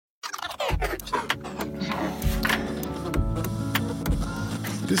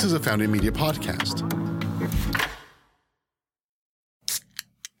This is a Founding Media podcast.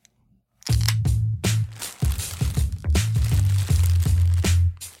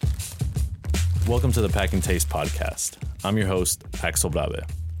 Welcome to the Pack and Taste podcast. I'm your host, Axel Brabe.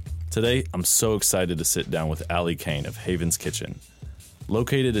 Today, I'm so excited to sit down with Allie Kane of Haven's Kitchen.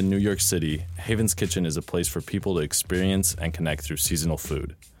 Located in New York City, Haven's Kitchen is a place for people to experience and connect through seasonal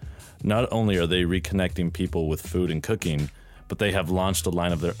food. Not only are they reconnecting people with food and cooking, but they have launched a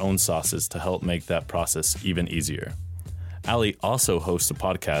line of their own sauces to help make that process even easier. Allie also hosts a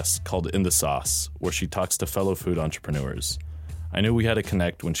podcast called In the Sauce, where she talks to fellow food entrepreneurs. I knew we had to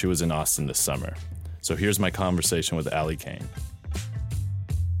connect when she was in Austin this summer. So here's my conversation with Allie Kane.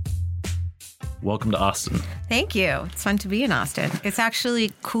 Welcome to Austin. Thank you. It's fun to be in Austin. It's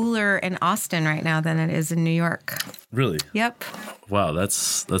actually cooler in Austin right now than it is in New York. Really? Yep. Wow,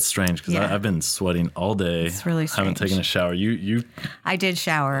 that's strange because Yeah. I've been sweating all day. It's really strange. Haven't taken a shower. You I did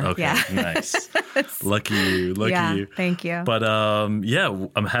shower. okay? Yeah. Nice. Lucky you. Lucky Yeah, you. thank you. But yeah,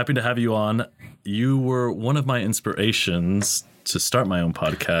 I'm happy to have you on. You were one of my inspirations to start my own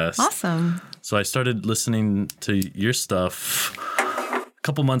podcast. Awesome. So I started listening to your stuff a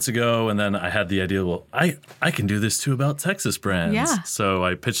couple months ago, and then I had the idea, well, I can do this too about Texas brands. Yeah. So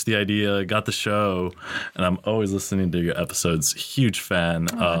I pitched the idea, got the show, and I'm always listening to your episodes. Huge fan.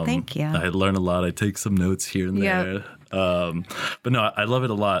 Thank you. I learn a lot. I take some notes here and there. But no, I love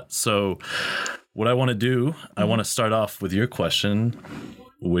it a lot. So what I want to do, I want to start off with your question,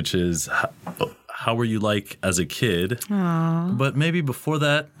 which is how were you like as a kid? Aww. But maybe before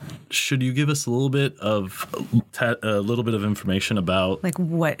that, should you give us a little bit of information about Like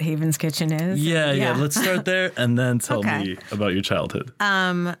what Haven's Kitchen is? Yeah. Let's start there and then tell Okay. me about your childhood.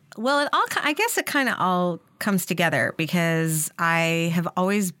 Well, I guess it kind of all comes together because I have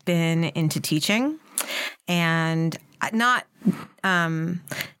always been into teaching, and not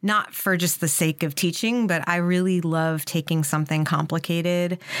for just the sake of teaching, but I really love taking something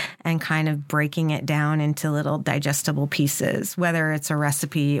complicated and kind of breaking it down into little digestible pieces, whether it's a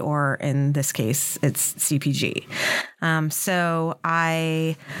recipe or in this case, it's CPG. So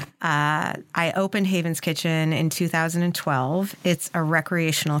I opened Haven's Kitchen in 2012. It's a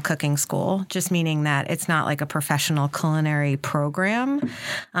recreational cooking school, just meaning that it's not like a professional culinary program,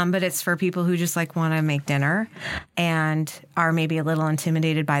 but it's for people who just like want to make dinner and are maybe a little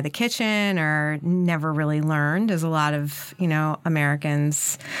intimidated by the kitchen or never really learned, as a lot of,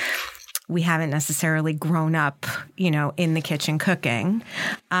 Americans, we haven't necessarily grown up, in the kitchen cooking.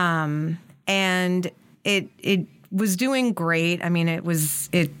 And it was doing great. I mean,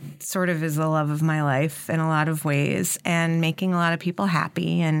 it sort of is the love of my life in a lot of ways and making a lot of people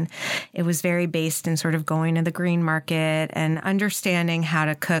happy. And it was very based in sort of going to the green market and understanding how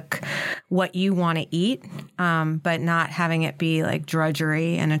to cook what you want to eat, but not having it be like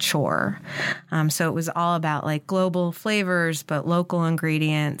drudgery and a chore. So it was all about like global flavors, but local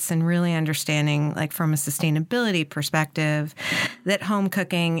ingredients, and really understanding like from a sustainability perspective that home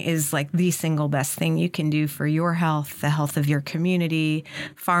cooking is like the single best thing you can do for your health, the health of your community,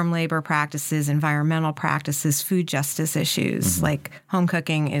 farm labor practices, environmental practices, food justice issues. Mm-hmm. Like home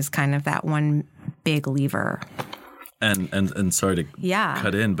cooking is kind of that one big lever. And sorry to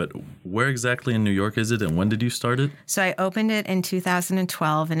cut in, but where exactly in New York is it and when did you start it? So I opened it in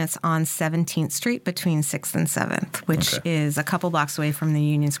 2012 and it's on 17th Street between 6th and 7th, which is a couple blocks away from the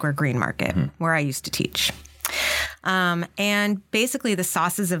Union Square Green Market, where I used to teach. And basically the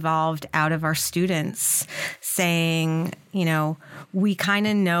sauces evolved out of our students saying, we kind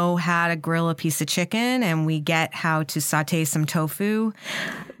of know how to grill a piece of chicken and we get how to saute some tofu.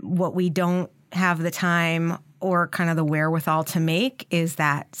 What we don't have the time or kind of the wherewithal to make is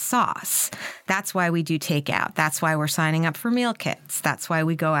that sauce. That's why we do takeout. That's why we're signing up for meal kits. That's why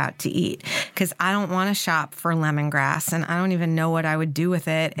we go out to eat. Because I don't want to shop for lemongrass, and I don't even know what I would do with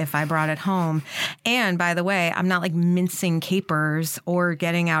it if I brought it home. And by the way, I'm not like mincing capers or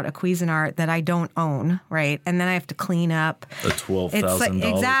getting out a Cuisinart that I don't own, right? And then I have to clean up A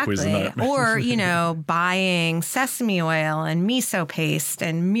 $12,000 exactly. Cuisinart. Or, buying sesame oil and miso paste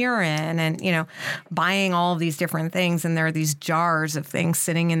and mirin and, buying all of these different things. And there are these jars of things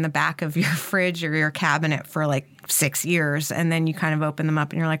sitting in the back of your fridge or your cabinet for like 6 years. And then you kind of open them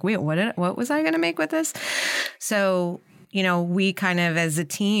up and you're like, wait, what was I going to make with this? So, we kind of as a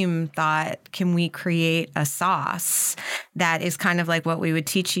team thought, can we create a sauce that is kind of like what we would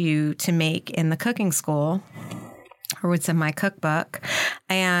teach you to make in the cooking school? Or what's in my cookbook,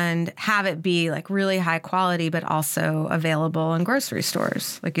 and have it be like really high quality, but also available in grocery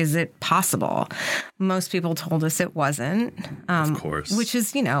stores. Like, is it possible? Most people told us it wasn't. Of course. Which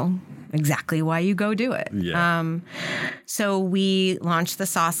is, exactly why you go do it. Yeah. So we launched the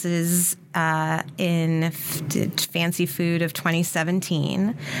sauces in Fancy Food of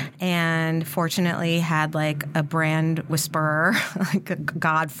 2017, and fortunately had like a brand whisperer, like a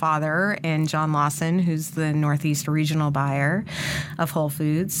godfather in John Lawson, who's the Northeast regional buyer of Whole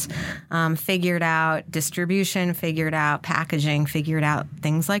Foods. Figured out distribution, figured out packaging, figured out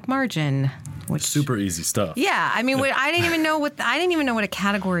things like margin. Which, super easy stuff. yeah, I mean, I didn't even know what a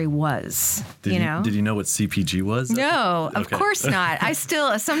category was. Did you know? Did you know what CPG was? No, of course not. I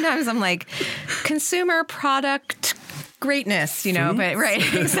still sometimes I'm like consumer product greatness, you know, but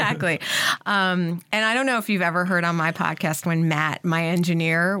right, exactly. And I don't know if you've ever heard on my podcast when Matt, my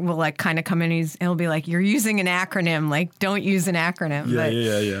engineer, will like kind of come in and he'll be like, "You're using an acronym, like don't use an acronym."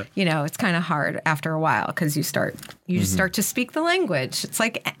 Yeah. You know, it's kind of hard after a while because you start to speak the language. It's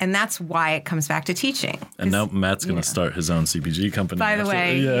like, and that's why it comes back to teaching. And now Matt's going to start his own CPG company. By the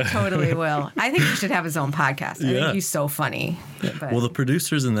way, he totally will. I think he should have his own podcast. I think he's so funny. But. Well, the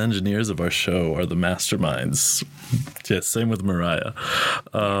producers and the engineers of our show are the masterminds. Yeah, same with Mariah.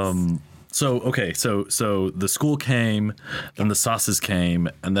 So the school came, then the sauces came,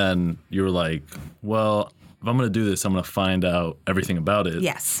 and then you were like, well, if I'm going to do this, I'm going to find out everything about it.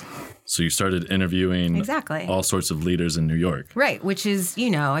 Yes. So you started interviewing exactly all sorts of leaders in New York. Right, which is, you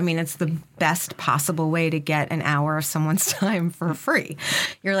know, I mean, it's the best possible way to get an hour of someone's time for free.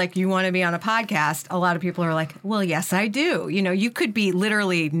 You're like, you want to be on a podcast? A lot of people are like, well, yes, I do. You know, you could be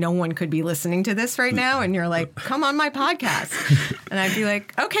literally, no one could be listening to this right now. And you're like, come on my podcast. And I'd be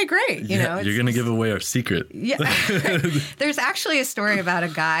like, okay, great. You know, you're going to give away our secret. Yeah. There's actually a story about a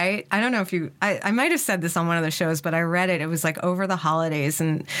guy. I don't know if I might have said this on one of the shows, but I read it. It was like over the holidays.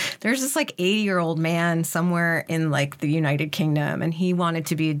 And there's this like 80-year-old man somewhere in like the United Kingdom, and he wanted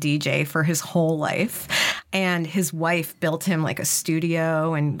to be a DJ for his whole life. And his wife built him like a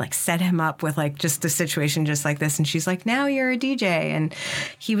studio and like set him up with like just a situation just like this. And she's like, now you're a DJ. And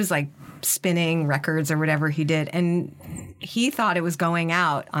he was like spinning records or whatever he did. And he thought it was going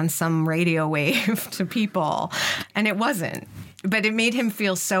out on some radio wave to people. And it wasn't. But it made him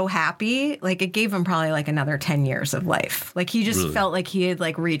feel so happy. Like it gave him probably like another 10 years of life. Like he just felt like he had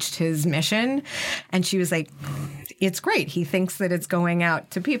like reached his mission. And she was like, it's great. He thinks that it's going out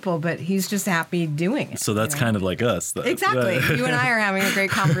to people, but he's just happy doing it. So that's kind of like us. Exactly. You and I are having a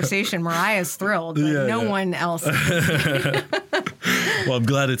great conversation. Mariah's thrilled, but no one else. Well, I'm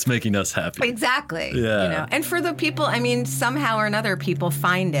glad it's making us happy. Exactly. Yeah. You know? And for the people, I mean, somehow or another, people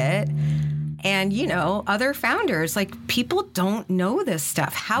find it. And, you know, other founders, like, people don't know this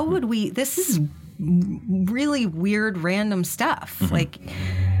stuff. How would we? This is really weird, random stuff. Mm-hmm. Like,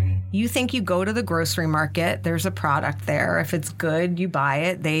 you think you go to the grocery market, there's a product there. If it's good, you buy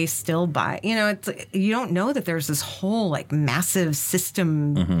it. They still buy it. You know, you don't know that there's this whole, like, massive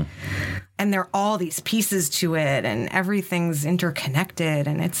system. Mm-hmm. And there are all these pieces to it, and everything's interconnected,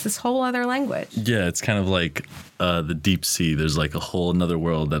 and it's this whole other language. Yeah, it's kind of like the deep sea. There's like a whole another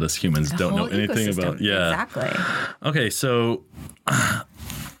world that us humans don't know anything about. Yeah, exactly. Okay, so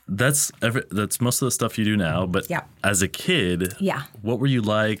that's most of the stuff you do now. But as a kid, what were you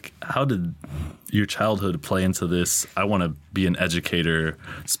like? How did your childhood play into this? I want to be an educator,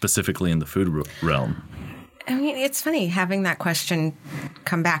 specifically in the food realm. I mean, it's funny having that question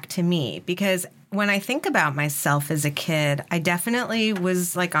come back to me, because when I think about myself as a kid, I definitely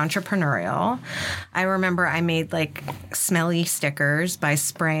was like entrepreneurial. I remember I made like smelly stickers by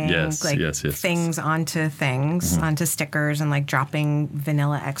spraying things onto things, onto stickers, and like dropping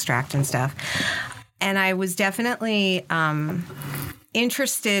vanilla extract and stuff. And I was definitely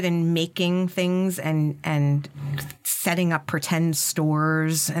interested in making things and setting up pretend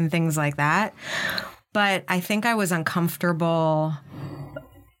stores and things like that. But I think I was uncomfortable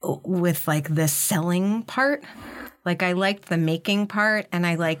with like the selling part. Like I liked the making part, and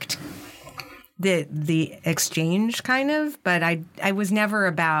I liked the exchange kind of, but I was never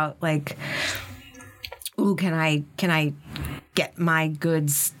about like, ooh, can I get my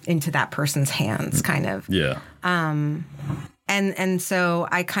goods into that person's hands kind of. Yeah. And so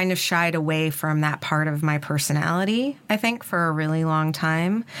I kind of shied away from that part of my personality, I think, for a really long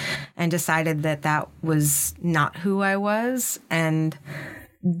time, and decided that was not who I was. And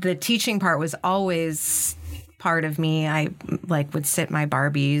the teaching part was always part of me. I like would sit my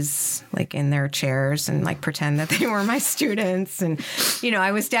Barbies like in their chairs and like pretend that they were my students. And, you know,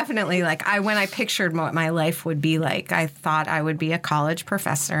 I was definitely like, when I pictured what my life would be like, I thought I would be a college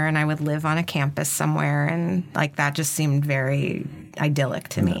professor and I would live on a campus somewhere. And like, that just seemed very idyllic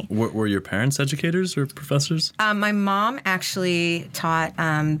to me. Were your parents educators or professors? My mom actually taught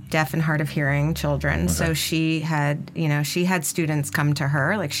deaf and hard of hearing children. Okay. So she had students come to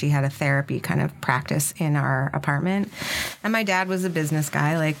her, like she had a therapy kind of practice in our apartment. And my dad was a business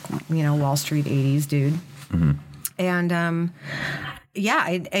guy, like, Wall Street 80s dude. Mm-hmm. And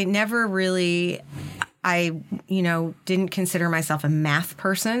I never really... I didn't consider myself a math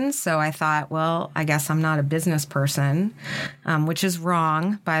person, so I thought, well, I guess I'm not a business person, which is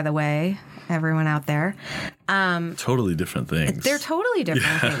wrong, by the way, everyone out there. Totally different things. They're totally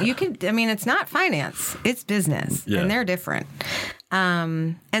different things. It's not finance, it's business, and they're different.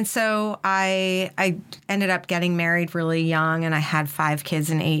 And so I ended up getting married really young, and I had 5 kids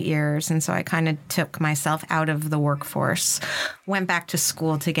in 8 years. And so I kind of took myself out of the workforce, went back to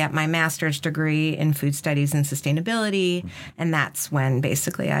school to get my master's degree in food studies and sustainability. And that's when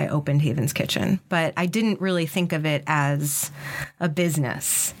basically I opened Haven's Kitchen. But I didn't really think of it as a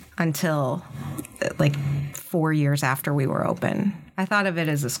business until like 4 years after we were open. I thought of it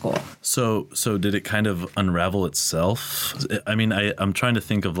as a school. So did it kind of unravel itself? I mean, I'm trying to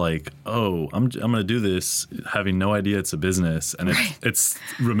think of like, I'm going to do this, having no idea it's a business, and it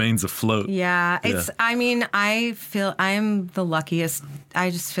remains afloat. Yeah, I feel I'm the luckiest.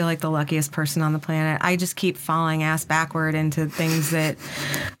 I just feel like the luckiest person on the planet. I just keep falling ass backward into things that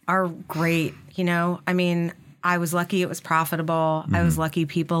are great. I was lucky it was profitable. Mm-hmm. I was lucky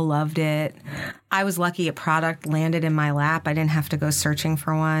people loved it. I was lucky a product landed in my lap. I didn't have to go searching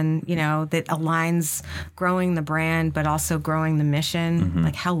for one, that aligns growing the brand, but also growing the mission. Mm-hmm.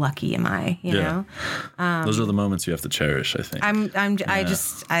 Like, how lucky am I, you know? Those are the moments you have to cherish, I think.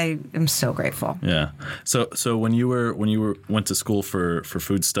 I am so grateful. Yeah. So when you went to school for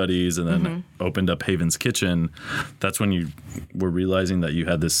food studies and then opened up Haven's Kitchen, that's when you were realizing that you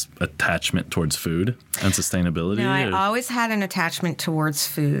had this attachment towards food and sustainability? No, I always had an attachment towards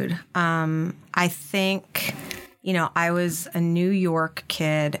food. I think, I was a New York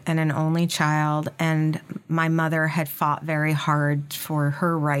kid and an only child, and my mother had fought very hard for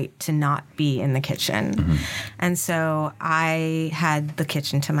her right to not be in the kitchen. Mm-hmm. And so I had the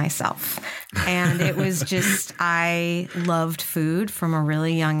kitchen to myself. And it was just, I loved food from a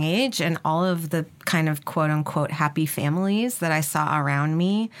really young age, and all of the kind of quote unquote happy families that I saw around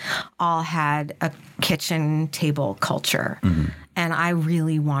me all had a kitchen table culture. Mm-hmm. And I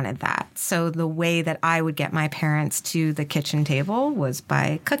really wanted that. So the way that I would get my parents to the kitchen table was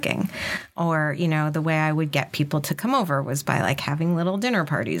by cooking. Or, the way I would get people to come over was by like having little dinner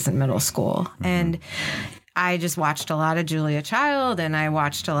parties in middle school. Mm-hmm. And I just watched a lot of Julia Child, and I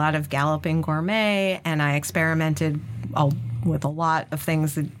watched a lot of Galloping Gourmet, and I experimented with a lot of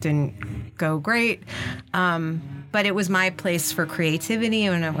things that didn't go great. But it was my place for creativity,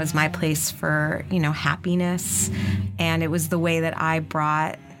 and it was my place for, happiness. And it was the way that I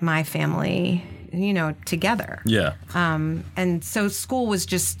brought my family, together. Yeah. And so school was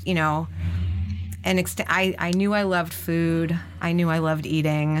just, I knew I loved food. I knew I loved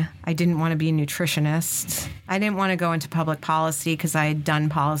eating. I didn't want to be a nutritionist. I didn't want to go into public policy because I had done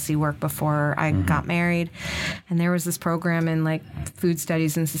policy work before I got married. And there was this program in like food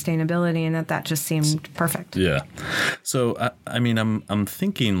studies and sustainability, and that just seemed perfect. Yeah. So, I'm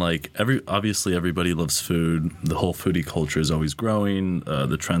thinking like obviously everybody loves food. The whole foodie culture is always growing.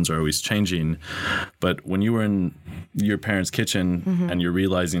 The trends are always changing. But when you were in your parents' kitchen and you're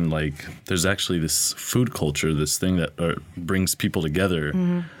realizing like there's actually this food culture, this thing that brings people together,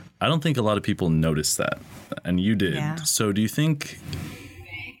 I don't think a lot of people notice that. And you did. Yeah. So do you think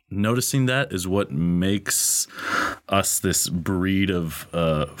noticing that is what makes us this breed of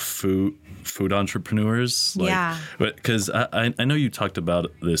food entrepreneurs? Like, yeah. Because I know you talked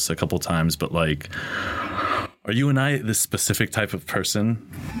about this a couple times, but like, are you and I this specific type of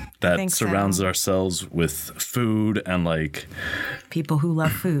person that surrounds ourselves with food and like people who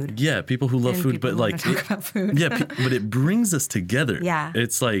love food? Yeah, people who love food, but like talk about food. Yeah, but it brings us together. Yeah,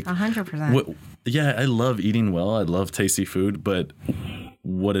 it's like 100%. Yeah, I love eating well. I love tasty food, but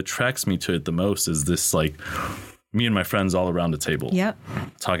what attracts me to it the most is this like me and my friends all around the table. Yep.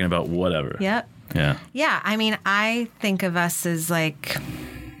 Talking about whatever. Yep. Yeah. Yeah. I think of us as like,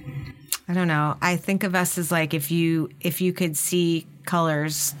 I don't know. I think of us as like if you could see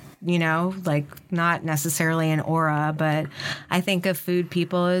colors, like not necessarily an aura, but I think of food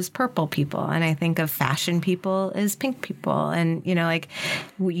people as purple people, and I think of fashion people as pink people, and like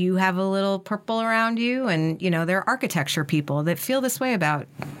you have a little purple around you, and there are architecture people that feel this way about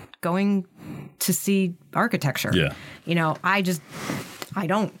going to see architecture. Yeah. I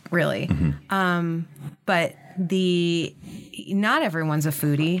don't really. But not everyone's a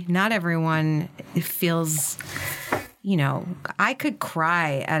foodie. Not everyone feels I could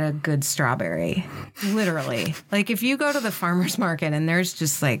cry at a good strawberry, literally. Like if you go to the farmer's market and there's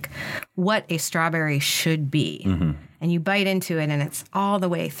just like what a strawberry should be, and you bite into it and it's all the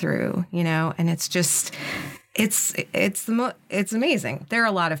way through, and it's just, it's amazing. There are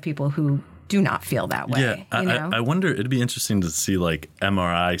a lot of people who do not feel that way. Yeah, I wonder, it'd be interesting to see like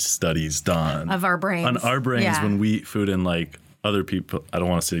MRI studies done of our brains. On our brains when we eat food and like other people, I don't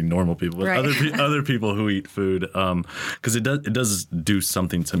want to say normal people, but other people who eat food, because it does do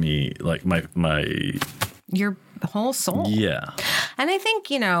something to me, like my your whole soul. Yeah. And I think,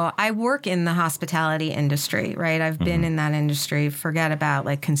 I work in the hospitality industry, right? I've been in that industry. Forget about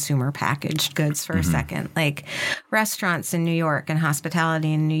like consumer packaged goods for a second, like restaurants in New York and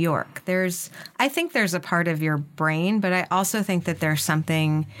hospitality in New York. I think there's a part of your brain, but I also think that there's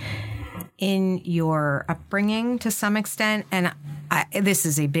something in your upbringing to some extent. And this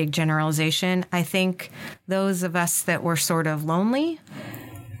is a big generalization. I think those of us that were sort of lonely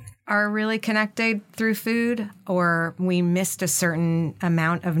are really connected through food, or we missed a certain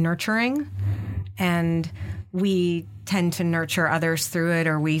amount of nurturing and we tend to nurture others through it,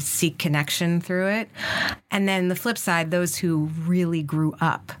 or we seek connection through it. And then the flip side, those who really grew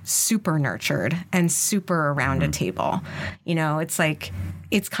up super nurtured and super around a table, it's like,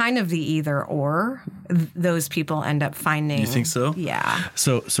 it's kind of the either or. Those people end up finding. You think so? Yeah.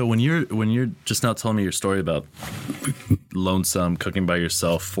 So when you're just now telling me your story about lonesome, cooking by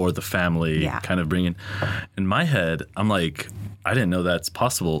yourself for the family, kind of bringing, in my head, I'm like, I didn't know that's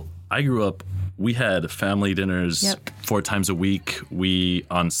possible. I grew up, we had family dinners 4 times a week.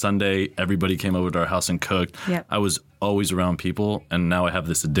 On Sunday, everybody came over to our house and cooked. I was always around people, and now I have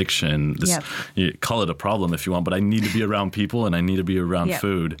this addiction. You call it a problem if you want, but I need to be around people and I need to be around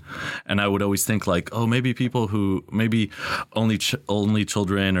food. And I would always think like, oh, maybe people who only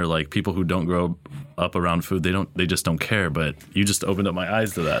children, or like people who don't grow up around food, they just don't care. But you just opened up my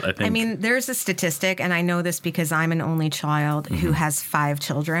eyes to that. I think. There's a statistic, and I know this because I'm an only child who has 5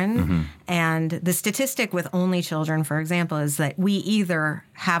 children. And the statistic with only children, for example, is that we either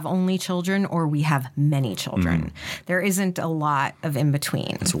have only children or we have many children. There isn't a lot of in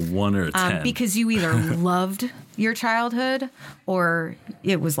between. It's 1 or 10. Because you either loved your childhood or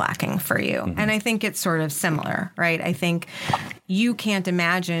it was lacking for you. And I think it's sort of similar, right? I think you can't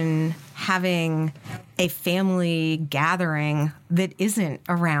imagine having a family gathering that isn't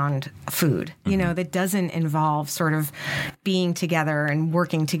around food, that doesn't involve sort of being together and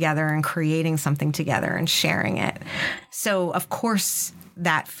working together and creating something together and sharing it. So, of course,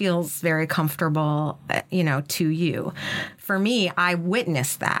 that feels very comfortable, to you. For me, I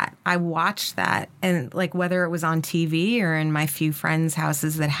witnessed that. I watched that. And like whether it was on TV or in my few friends'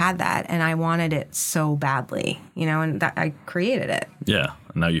 houses that had that, and I wanted it so badly, and that I created it. Yeah.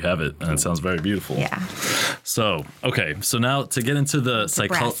 Now you have it, and it sounds very beautiful. Yeah. So, okay. So now to get into the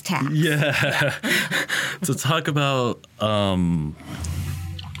brass tacks. Yeah. To talk about, I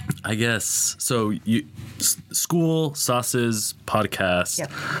guess, so school, sauces, podcast.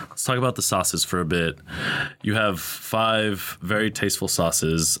 Let's talk about the sauces for a bit. You have 5 very tasteful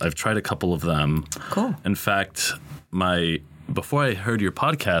sauces. I've tried a couple of them. Cool. In fact, before I heard your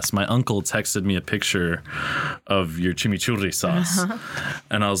podcast, my uncle texted me a picture of your chimichurri sauce.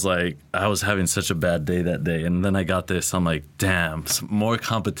 And I was like, I was having such a bad day that day. And then I got this. I'm like, damn, some more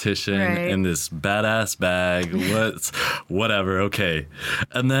competition in this badass bag. Whatever. Okay.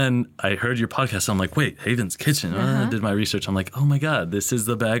 And then I heard your podcast. I'm like, wait, Haven's Kitchen. I did my research. I'm like, oh my God, this is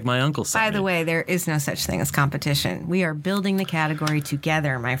the bag my uncle sent me. By the way, there is no such thing as competition. We are building the category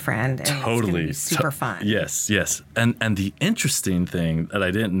together, my friend. And totally. It's going to be super fun. Yes. And the interesting thing that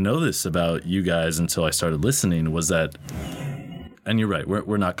I didn't know this about you guys until I started listening was that, and you're right,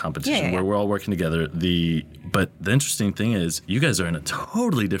 we're not competition. We're all working together. But the interesting thing is you guys are in a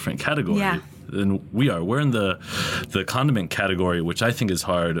totally different category than we are. We're in the condiment category, which I think is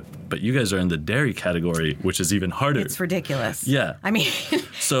hard, but you guys are in the dairy category, which is even harder. It's ridiculous. Yeah. I mean,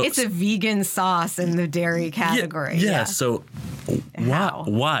 it's a vegan sauce in the dairy category. Yeah. So How?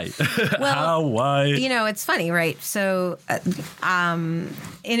 Why? Well, How? Why? It's funny, right? So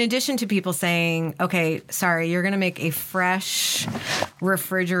in addition to people saying, okay, sorry, you're going to make a fresh,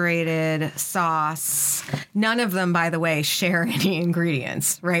 refrigerated sauce. None of them, by the way, share any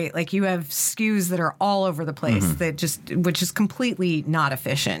ingredients, right? Like you have SKUs that are all over the place which is completely not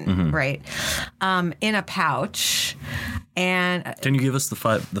efficient, right? In a pouch. And can you give us the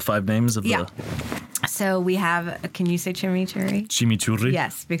five names of the? So we have, can you say chimichurri? Chimichurri?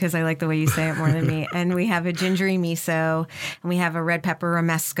 Yes, because I like the way you say it more than me. And we have a gingery miso, and we have a red pepper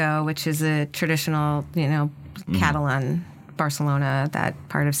romesco, which is a traditional, Catalan Barcelona, that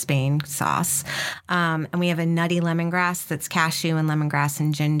part of Spain sauce. And we have a nutty lemongrass that's cashew and lemongrass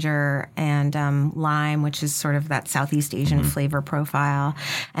and ginger and lime, which is sort of that Southeast Asian flavor profile.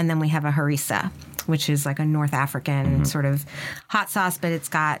 And then we have a harissa, which is like a North African sort of hot sauce, but it's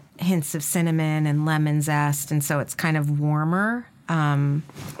got hints of cinnamon and lemon zest. And so it's kind of warmer, kind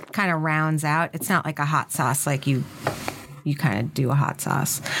of rounds out. It's not like a hot sauce like you kind of do a hot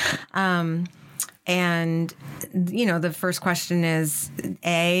sauce. And, you know, the first question is,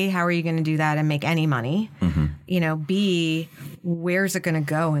 A, how are you going to do that and make any money? You know, B, where's it going to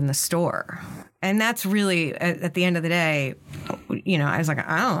go in the store? And that's really, at the end of the day, you know, I was like,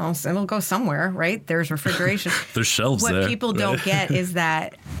 I don't know, it'll go somewhere, right? There's refrigeration. There's shelves there. What people don't get is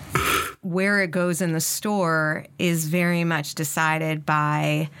that where it goes in the store is very much decided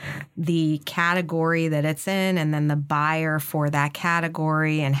by the category that it's in and then the buyer for that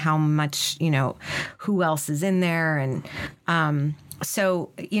category and how much, you know, who else is in there. And so,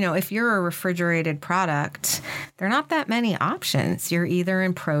 you know, if you're a refrigerated product, there are not that many options. You're either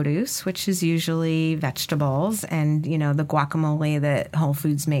in produce, which is usually vegetables and, you know, the guacamole that Whole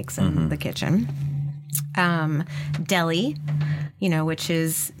Foods makes in the kitchen. Deli, you know, which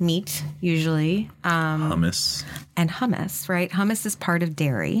is meat usually. Hummus. And hummus, right? Hummus is part of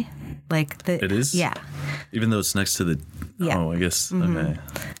dairy. Like It is? Yeah. Even though it's next to the... Yeah. Oh, I guess. Okay.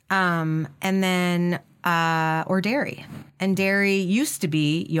 And then... or dairy. And dairy used to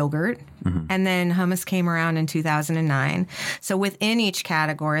be yogurt. And then hummus came around in 2009. So within each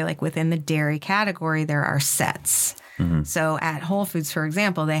category, like within the dairy category, there are sets. So at Whole Foods, for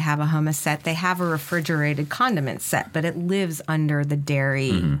example, they have a hummus set. They have a refrigerated condiment set, but it lives under the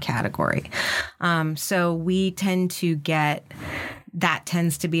dairy category. So we tend to get... That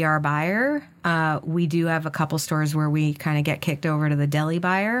tends to be our buyer. We do have a couple stores where we kind of get kicked over to the deli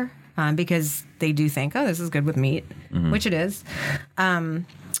buyer. Because they do think, oh, this is good with meat, which it is.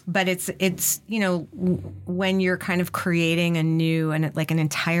 But it's you know, when you're kind of creating a new and like an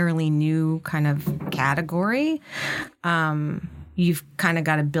entirely new kind of category, you've kind of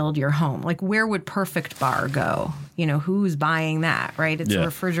got to build your home. Like, where would Perfect Bar go? You know, who's buying that, right? It's a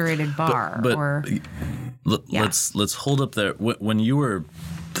refrigerated bar. But let's hold up there. When you were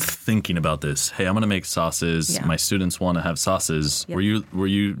thinking about this, hey, I'm going to make sauces. My students want to have sauces. Were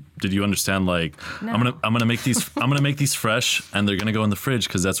you? Did you understand? Like, no. I'm gonna make these. I'm gonna make these fresh, and they're gonna go in the fridge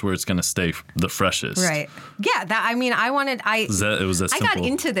because that's where it's gonna stay the freshest. Right. Yeah. That. I mean, I simple? got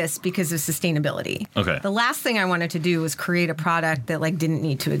into this because of sustainability. Okay. The last thing I wanted to do was create a product that like didn't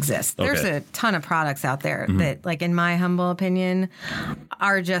need to exist. There's a ton of products out there that, like, in my humble opinion,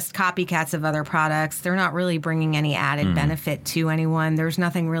 are just copycats of other products. They're not really bringing any added benefit to anyone. There's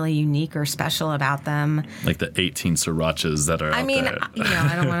nothing really unique or special about them. Like the 18 srirachas that are out there. I mean, you know,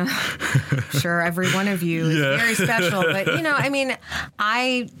 I don't want to... Sure, every one of you is very special. But, you know, I mean,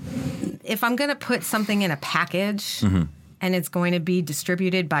 if I'm going to put something in a package and it's going to be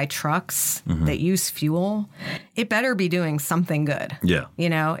distributed by trucks that use fuel, it better be doing something good. Yeah. You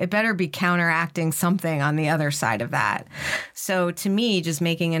know, it better be counteracting something on the other side of that. So to me, just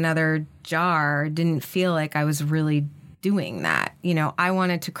making another jar didn't feel like I was really doing that. You know, I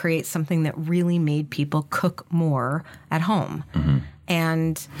wanted to create something that really made people cook more at home.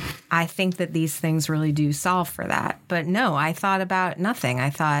 And I think that these things really do solve for that. But no, I thought about nothing. I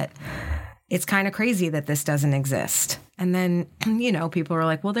thought, it's kind of crazy that this doesn't exist. And then, you know, people are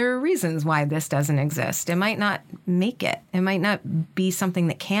like, well, there are reasons why this doesn't exist. It might not make it. It might not be something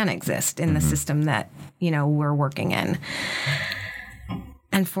that can exist in the system that, you know, we're working in.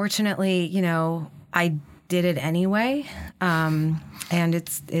 Unfortunately, you know, I did it anyway. And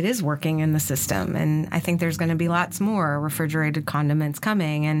it is working in the system. And I think there's going to be lots more refrigerated condiments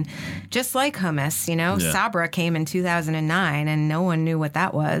coming. And just like hummus, you know, Sabra came in 2009 and no one knew what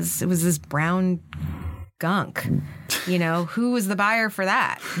that was. It was this brown gunk. You know, who was the buyer for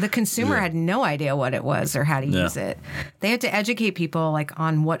that? The consumer had no idea what it was or how to use it. They had to educate people like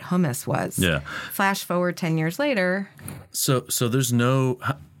on what hummus was. Yeah. Flash forward 10 years later. So there's not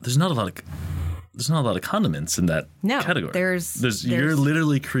a lot of condiments in that category. There's you're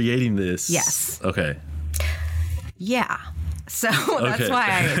literally creating this. Yes. Okay. Yeah. So that's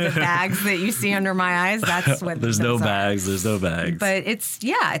why the bags that you see under my eyes, that's what There's no bags. But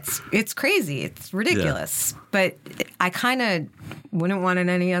it's crazy. It's ridiculous. Yeah. But I kind of wouldn't want it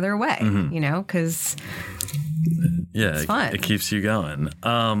any other way, you know, because it's fun. It keeps you going.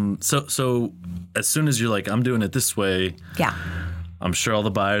 So as soon as you're like, I'm doing it this way. Yeah. I'm sure all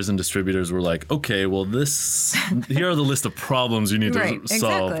the buyers and distributors were like, okay, well, here are the list of problems you need to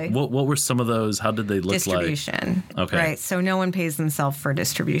solve. Exactly. What were some of those? How did they look Distribution. like? Okay. Right. So no one pays themselves for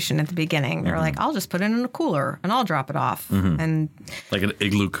distribution at the beginning. They're like, I'll just put it in a cooler and I'll drop it off. And like an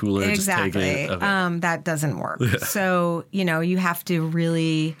igloo cooler. exactly. Just take it. Okay. That doesn't work. So, you have to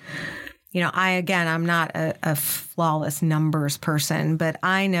really, I'm not a flawless numbers person, but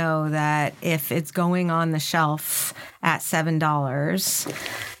I know that if it's going on the shelf at $7,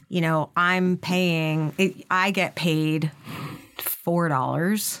 I'm paying, I get paid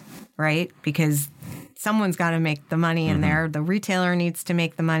 $4, right? Because someone's got to make the money in there. The retailer needs to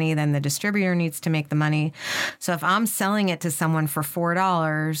make the money. Then the distributor needs to make the money. So if I'm selling it to someone for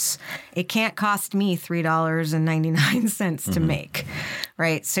 $4, it can't cost me $3.99 to make,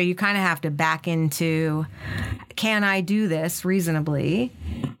 right? So you kind of have to back into, can I do this reasonably,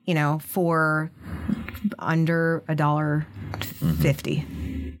 for under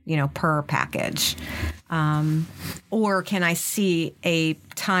 $1.50, per package? Or can I see a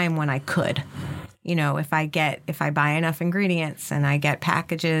time when I could? If I buy enough ingredients and I get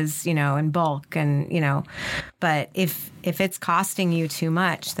packages, in bulk and, but if it's costing you too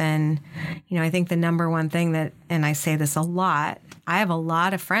much, then, I think the number one thing that, and I say this a lot, I have a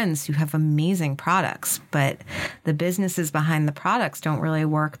lot of friends who have amazing products, but the businesses behind the products don't really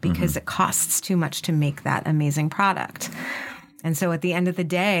work because it costs too much to make that amazing product. And so at the end of the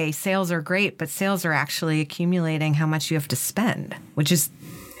day, sales are great, but sales are actually accumulating how much you have to spend, which is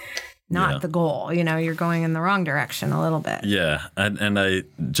not the goal. You're going in the wrong direction a little bit. Yeah. And I,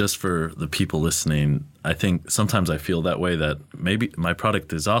 just for the people listening, I think sometimes I feel that way, that maybe my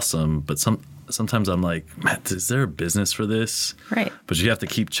product is awesome, but sometimes I'm like, Matt, is there a business for this? Right. But you have to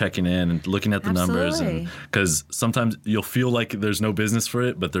keep checking in and looking at the numbers, and because sometimes you'll feel like there's no business for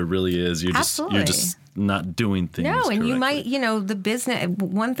it, but there really is. You're just not doing things correctly. And you might, the business,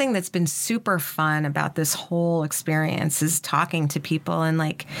 one thing that's been super fun about this whole experience is talking to people and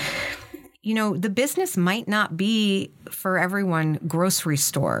the business might not be for everyone grocery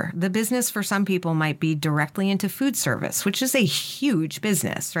store. The business for some people might be directly into food service, which is a huge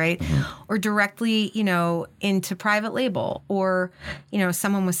business, right? Or directly, into private label. Or,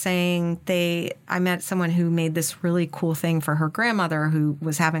 someone was saying I met someone who made this really cool thing for her grandmother who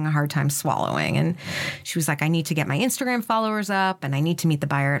was having a hard time swallowing. And she was like, I need to get my Instagram followers up and I need to meet the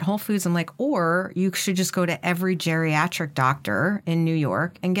buyer at Whole Foods. I'm like, or you should just go to every geriatric doctor in New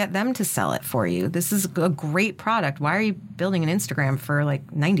York and get them to sell it for you. This is a great product. Why are you building an Instagram for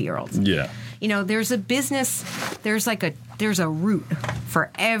 90-year-olds? Yeah. There's a business, there's a route for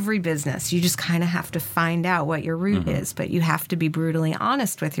every business. You just kind of have to find out what your route is, but you have to be brutally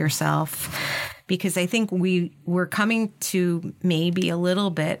honest with yourself, because I think we're coming to maybe a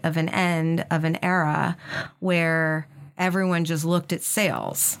little bit of an end of an era where everyone just looked at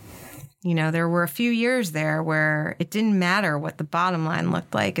sales. There were a few years there where it didn't matter what the bottom line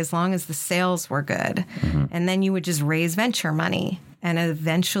looked like as long as the sales were good. And then you would just raise venture money. And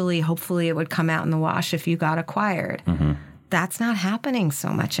eventually, hopefully, it would come out in the wash if you got acquired. That's not happening so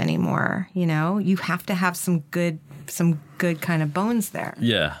much anymore. You have to have some good kind of bones there.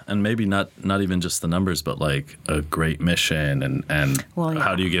 Yeah, and maybe not even just the numbers, but a great mission and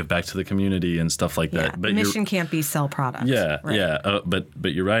how do you give back to the community and stuff like that. But mission can't be sell products. Yeah, right. Yeah. But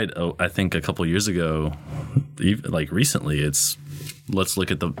you're right. I think a couple of years ago, recently, it's let's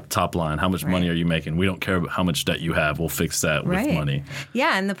look at the top line. How much money are you making? We don't care about how much debt you have. We'll fix that with money.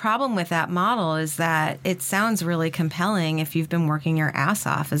 Yeah, and the problem with that model is that it sounds really compelling if you've been working your ass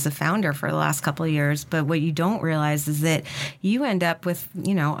off as a founder for the last couple of years. But what you don't realize is that you end up with,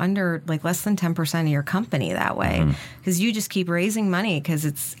 under less than 10% of your company that way, because you just keep raising money because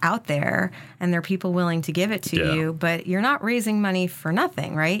it's out there and there are people willing to give it to you. But you're not raising money for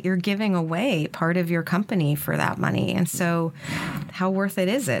nothing, right? You're giving away part of your company for that money. And so how worth it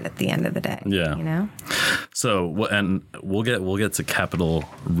is it at the end of the day? Yeah. So, and we'll get to capital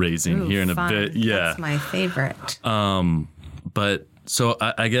raising here in a bit. Yeah. That's my favorite. But so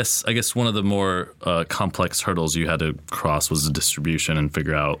I guess one of the more complex hurdles you had to cross was the distribution and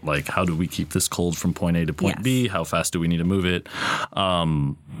figure out how do we keep this cold from point A to point B? How fast do we need to move it?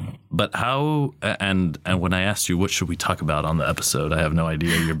 But how, and when I asked you what should we talk about on the episode, I have no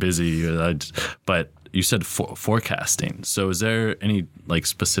idea. You're busy, but you said forecasting. So is there any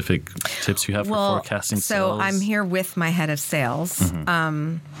specific tips you have for forecasting sales? So I'm here with my head of sales.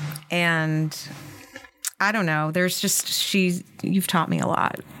 And I don't know, you've taught me a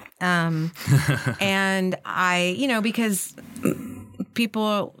lot. And I, because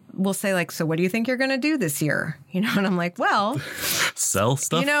people will say like, so what do you think you're going to do this year? And I'm like, well, sell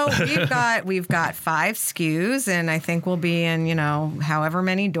stuff. We've got 5 SKUs, and I think we'll be in, however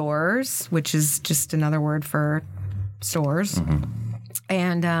many doors, which is just another word for stores. Mm-hmm.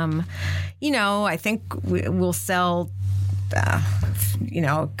 And, I think we'll sell,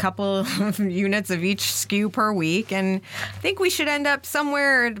 a couple of units of each SKU per week. And I think we should end up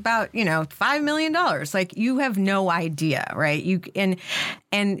somewhere at about, $5 million. Like, you have no idea, right?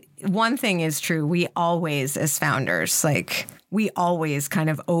 And one thing is true. We always, as founders, we always kind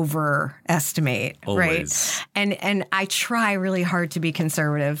of overestimate, right? And I try really hard to be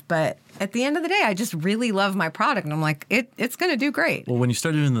conservative, but at the end of the day, I just really love my product, and I'm like, it's going to do great. Well, when you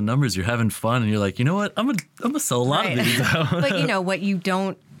start doing the numbers, you're having fun, and you're like, you know what? I'm gonna sell a lot of these. But what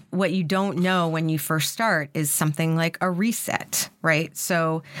you don't know when you first start is something like a reset, right?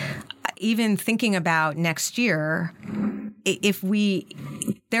 So even thinking about next year,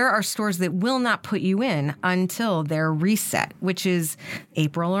 there are stores that will not put you in until they're reset, which is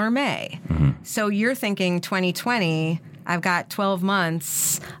April or May. Mm-hmm. So you're thinking 2020, I've got 12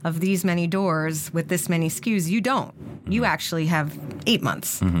 months of these many doors with this many SKUs. You don't. You actually have 8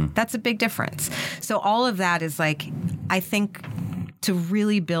 months. Mm-hmm. That's a big difference. So all of that is I think to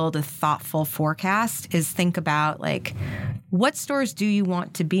really build a thoughtful forecast is think about what stores do you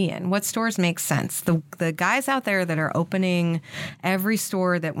want to be in? What stores make sense? The guys out there that are opening every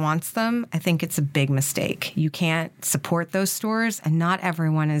store that wants them, I think it's a big mistake. You can't support those stores, and not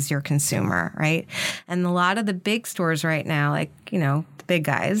everyone is your consumer, right? And a lot of the big stores right now, the big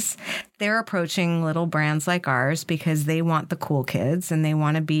guys, they're approaching little brands like ours because they want the cool kids and they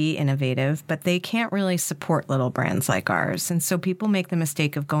want to be innovative, but they can't really support little brands like ours. And so people make the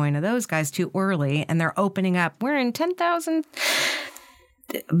mistake of going to those guys too early, and they're opening up. We're in 10,000.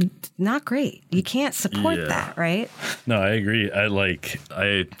 Not great. You can't support that, right? No, I agree.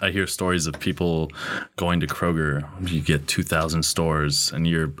 I hear stories of people going to Kroger. You get 2,000 stores and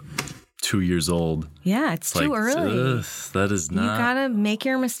you're 2 years old. Yeah, it's too early. That is not. You got to make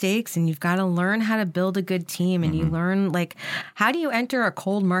your mistakes, and you've got to learn how to build a good team, and you learn how do you enter a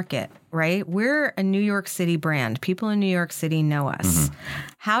cold market, right? We're a New York City brand. People in New York City know us. Mm-hmm.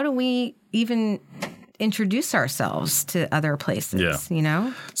 How do we even introduce ourselves to other places,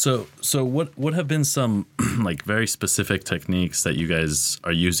 So what have been some very specific techniques that you guys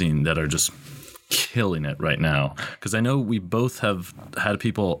are using that are just killing it right now? Because I know we both have had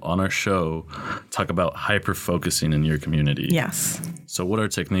people on our show talk about hyper focusing in your community. Yes. So what are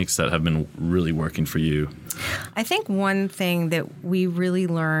techniques that have been really working for you? I think one thing that we really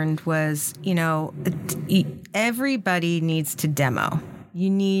learned was, everybody needs to demo. You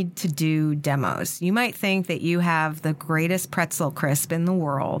need to do demos. You might think that you have the greatest pretzel crisp in the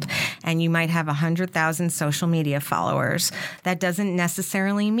world, and you might have 100,000 social media followers. That doesn't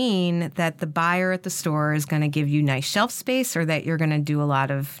necessarily mean that the buyer at the store is going to give you nice shelf space, or that you're going to do a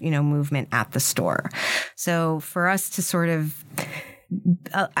lot of, movement at the store. So for us to sort of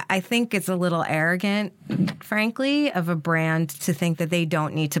I think it's a little arrogant, frankly, of a brand to think that they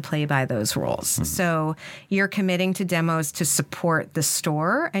don't need to play by those rules. Mm-hmm. So you're committing to demos to support the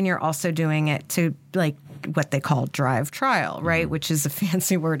store, and you're also doing it to what they call drive trial, right? Mm-hmm. Which is a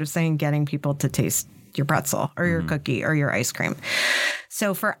fancy word of saying getting people to taste your pretzel or your cookie or your ice cream.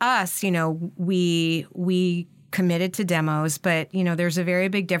 So for us, we committed to demos, but there's a very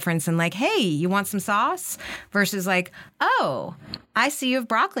big difference in hey, you want some sauce versus oh, I see you have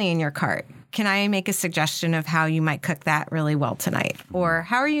broccoli in your cart. Can I make a suggestion of how you might cook that really well tonight? Or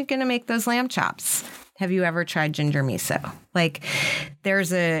how are you going to make those lamb chops? Have you ever tried ginger miso?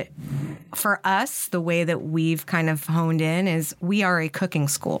 For us, the way that we've kind of honed in is we are a cooking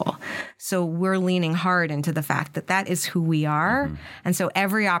school. So we're leaning hard into the fact that that is who we are. Mm-hmm. And so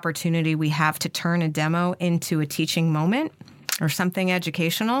every opportunity we have to turn a demo into a teaching moment or something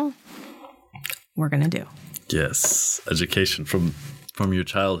educational, we're going to do. Yes. Education from your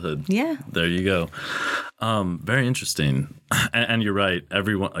childhood. Yeah. There you go. Very interesting. And you're right.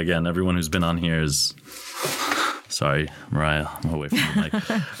 Everyone who's been on here is... Sorry, Mariah, I'm away from the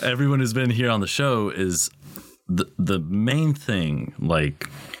mic. Everyone who's been here on the show is the main thing,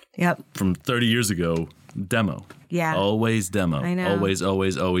 from 30 years ago, demo. Yeah. Always demo. I know.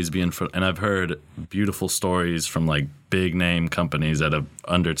 Always be in front. And I've heard beautiful stories from big name companies that are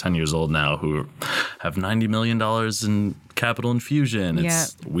under 10 years old now who have $90 million in capital infusion.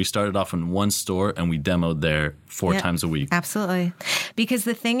 We started off in one store and we demoed there 4 times a week. Absolutely. Because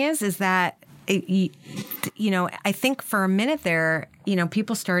the thing is that I think for a minute there,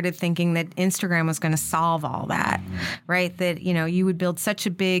 people started thinking that Instagram was going to solve all that, right? That, you would build such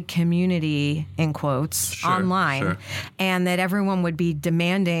a big community, in quotes, online, and that everyone would be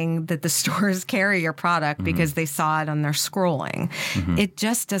demanding that the stores carry your product because they saw it on their scrolling. It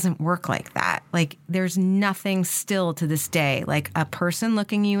just doesn't work like that. Like, there's nothing still to this day, like a person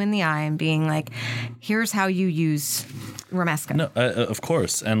looking you in the eye and being like, here's how you use Romesco. No, of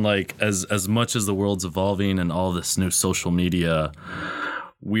course. And like, as much as the world's evolving and all this new social media,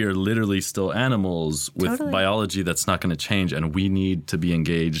 we are literally still animals with biology that's not going to change, and we need to be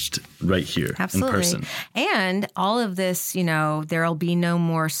engaged right here in person. And all of this, there'll be no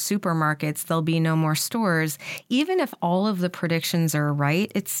more supermarkets, there'll be no more stores. Even if all of the predictions are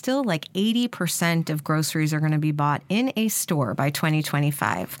right, it's still like 80% of groceries are going to be bought in a store by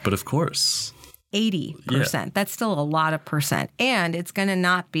 2025. But of course. 80%. Yeah. That's still a lot of percent. And it's going to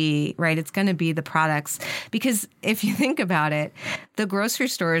not be, right, it's going to be the products. Because if you think about it, the grocery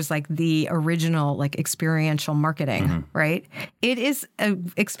store is like the original, like, experiential marketing, right? It is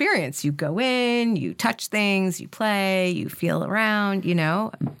an experience. You go in, you touch things, you play, you feel around,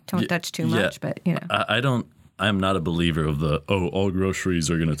 Don't touch too much, but, I'm not a believer of all groceries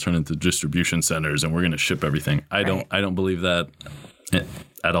are going to turn into distribution centers and we're going to ship everything. I don't believe that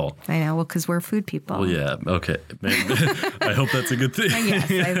at all. I know. Well, because we're food people. Well, yeah. Okay. I hope that's a good thing. Yes,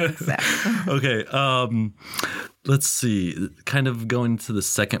 I think so. Okay. Let's see. Kind of going to the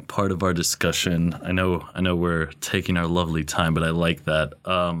second part of our discussion. I know we're taking our lovely time, but I like that.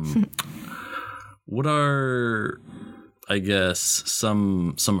 What are, I guess,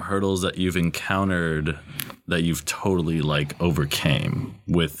 some hurdles that you've encountered that you've totally like overcame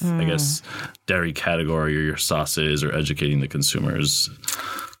with, I guess, dairy category or your sauces or educating the consumers?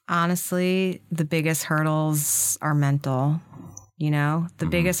 Honestly, the biggest hurdles are mental. The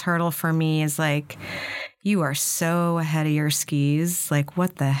biggest hurdle for me is like, you are so ahead of your skis. Like,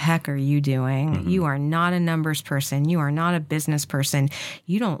 what the heck are you doing? You are not a numbers person. You are not a business person.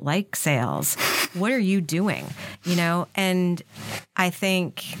 You don't like sales. What are you doing? And I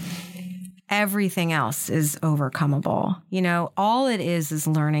think everything else is overcomable. All it is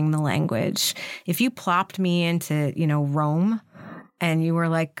learning the language. If you plopped me into, Rome and you were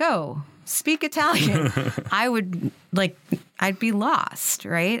like, go speak Italian, I'd be lost,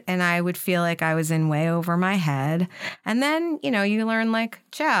 right? And I would feel like I was in way over my head. And then, you learn like,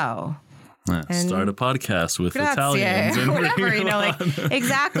 ciao. Start a podcast with Italians. And whatever,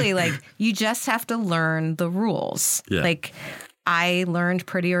 exactly. Like, you just have to learn the rules. Yeah. Like, I learned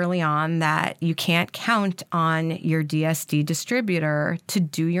pretty early on that you can't count on your DSD distributor to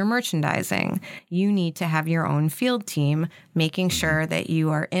do your merchandising. You need to have your own field team making sure that you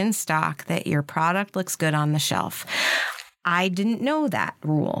are in stock, that your product looks good on the shelf. I didn't know that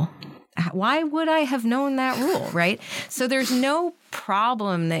rule. Why would I have known that rule, right? So there's no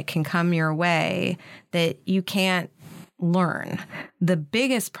problem that can come your way that you can't learn. The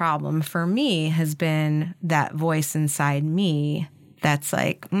biggest problem for me has been that voice inside me that's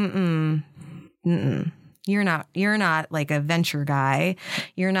like, You're not like a venture guy.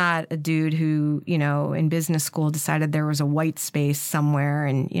 You're not a dude who, in business school decided there was a white space somewhere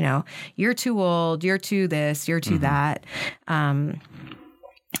and, you're too old, you're too this, you're too that.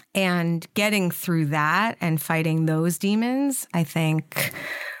 And getting through that and fighting those demons, I think,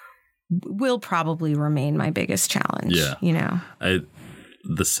 will probably remain my biggest challenge. Yeah.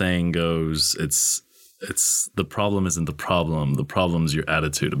 The saying goes, it's the problem isn't the problem. The problem's your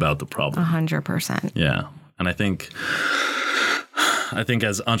attitude about the problem. 100%. Yeah. And I think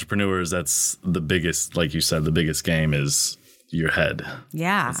as entrepreneurs, that's the biggest, like you said, the biggest game is your head.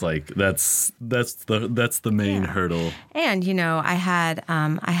 Yeah. It's like, that's the main hurdle. And, I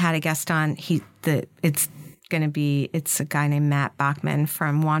had a guest on, it's a guy named Matt Bachman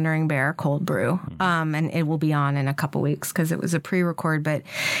from Wandering Bear Cold Brew. And it will be on in a couple weeks because it was a pre-record. But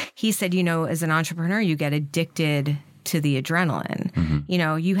he said, as an entrepreneur, you get addicted to the adrenaline.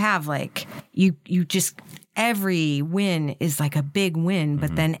 You have like, you just, every win is like a big win.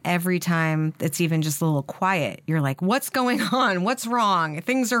 But then every time it's even just a little quiet, you're like, what's going on? What's wrong?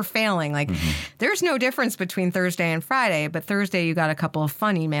 Things are failing. Like, there's no difference between Thursday and Friday. But Thursday, you got a couple of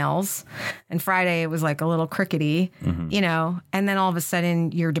fun emails. And Friday, it was like a little crickety, and then all of a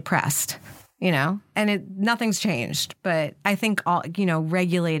sudden you're depressed. And nothing's changed. But I think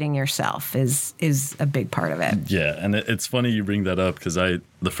regulating yourself is a big part of it. Yeah, and it's funny you bring that up because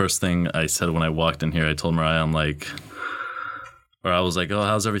the first thing I said when I walked in here, I told Mariah, I'm like, Or I was like, oh,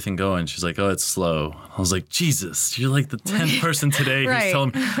 how's everything going? She's like, oh, it's slow. I was like, Jesus, you're like the 10th person today who's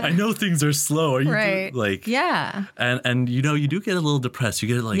telling me, I know things are slow. Are you like, yeah. And you know, you do get a little depressed. You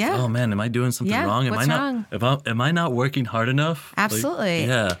get like, oh man, am I doing something wrong? What's wrong? Am I not working hard enough? Absolutely. Like,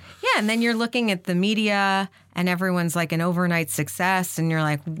 yeah. Yeah. And then you're looking at the media and everyone's like an overnight success. And you're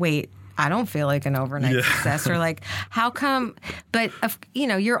like, wait, I don't feel like an overnight success. Or like, how come? But, you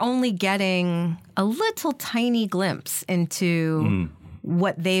know, you're only getting a little tiny glimpse into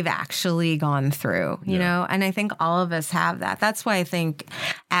what they've actually gone through, you know? And I think all of us have that. That's why I think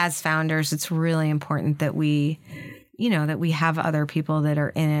as founders, it's really important that we, you know, that we have other people that are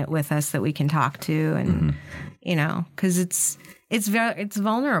in it with us that we can talk to and, you know, because it's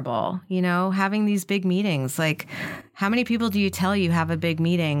vulnerable, you know, having these big meetings. Like, how many people do you tell you have a big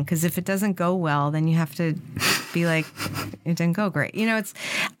meeting? Because if it doesn't go well, then you have to be like, it didn't go great. You know, it's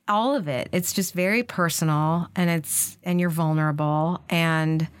all of it. It's just very personal, and you're vulnerable,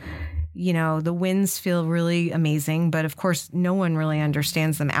 and you know, the wins feel really amazing, but of course, no one really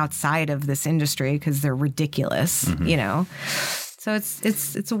understands them outside of this industry because they're ridiculous. You know. So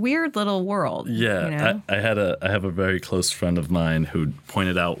it's a weird little world. Yeah, you know? I have a very close friend of mine who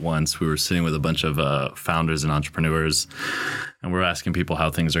pointed out once, we were sitting with a bunch of founders and entrepreneurs, and we're asking people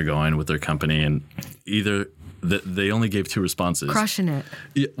how things are going with their company, and they only gave two responses. Crushing it.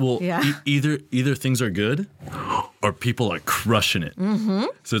 Either things are good or people are crushing it.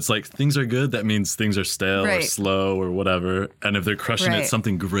 So it's like things are good, that means things are stale or slow or whatever. And if they're crushing it,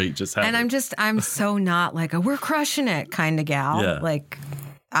 something great just happened. And I'm so not like a we're crushing it kind of gal. Yeah. Like,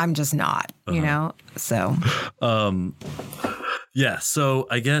 I'm just not, you know? So. So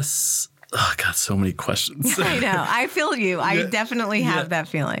I guess, oh God, so many questions. I know. I feel you. I definitely have that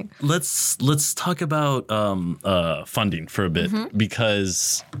feeling. Let's talk about funding for a bit,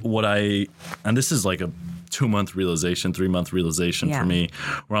 because and this is like a 2-month realization, 3-month realization for me,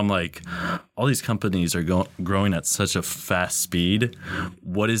 where I'm like, all these companies are growing at such a fast speed.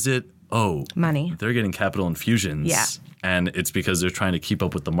 What is it? Oh, money. They're getting capital infusions. Yeah. And it's because they're trying to keep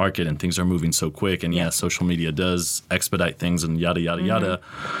up with the market and things are moving so quick. And social media does expedite things and yada, yada, yada.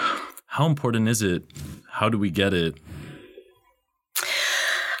 How important is it? How do we get it?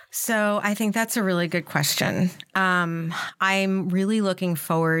 So I think that's a really good question. I'm really looking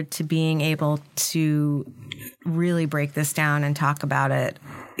forward to being able to really break this down and talk about it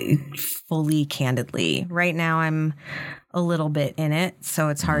fully candidly. Right now, I'm a little bit in it, so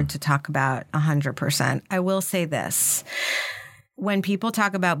it's hard to talk about 100%. I will say this. When people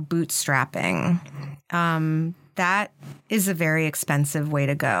talk about bootstrapping, that is a very expensive way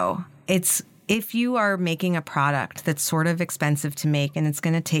to go. If you are making a product that's sort of expensive to make and it's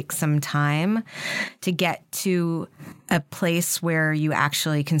going to take some time to get to a place where you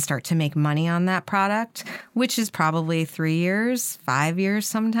actually can start to make money on that product, which is probably 3 years, 5 years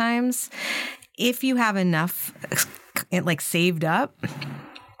sometimes, if you have enough like saved up,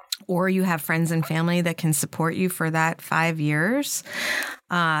 or you have friends and family that can support you for that 5 years,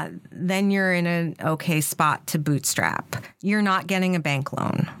 then you're in an okay spot to bootstrap. You're not getting a bank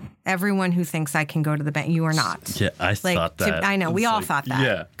loan. Everyone who thinks I can go to the bank, you are not. Yeah, I thought that. I know, we all thought that.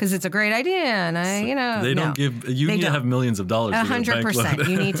 Yeah. Because it's a great idea, and they don't give. You need to have millions of dollars. 100%.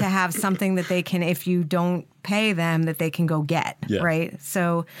 You need to have something that they can, if you don't pay them, that they can go get. Yeah. Right.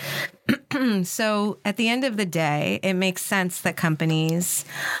 So at the end of the day, it makes sense that companies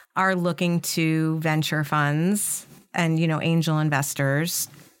are looking to venture funds and, angel investors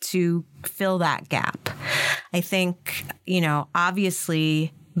to fill that gap. I think,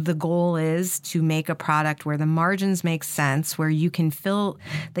 obviously the goal is to make a product where the margins make sense, where you can fill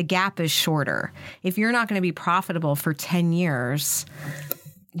the gap is shorter. If you're not going to be profitable for 10 years,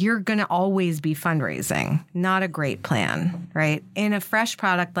 you're going to always be fundraising. Not a great plan, right? In a fresh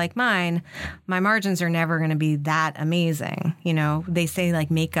product like mine, my margins are never going to be that amazing. They say like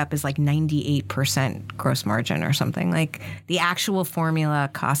makeup is like 98% gross margin or something. Like the actual formula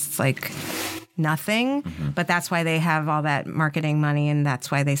costs like nothing, but that's why they have all that marketing money and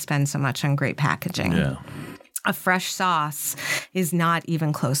that's why they spend so much on great packaging. Yeah. A fresh sauce is not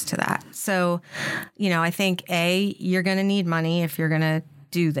even close to that. So, I think you're going to need money if you're going to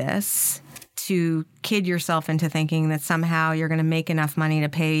do this. To kid yourself into thinking that somehow you're going to make enough money to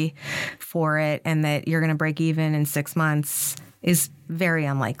pay for it and that you're going to break even in 6 months is very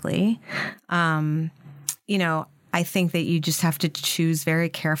unlikely. I think that you just have to choose very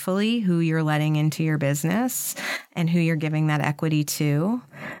carefully who you're letting into your business and who you're giving that equity to.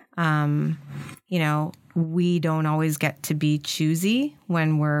 We don't always get to be choosy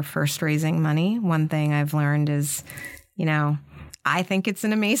when we're first raising money. One thing I've learned is, I think it's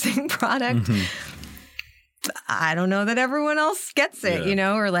an amazing product. I don't know that everyone else gets it,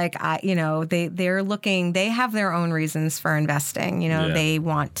 or like, they're looking, they have their own reasons for investing, they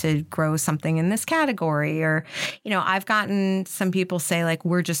want to grow something in this category, or, I've gotten some people say like,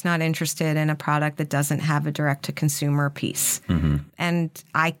 we're just not interested in a product that doesn't have a direct to consumer piece. And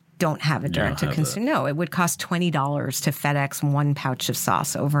I don't have a direct to consumer. No, it would cost $20 to FedEx one pouch of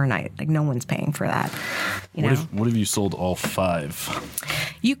sauce overnight. Like no one's paying for that. What if you sold all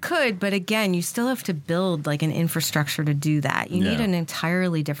 5? You could, but again, you still have to build like an infrastructure to do that. You need an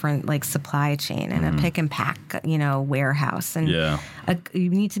entirely different like supply chain and a pick and pack, warehouse. And you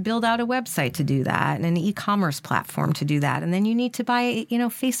need to build out a website to do that and an e-commerce platform to do that. And then you need to buy,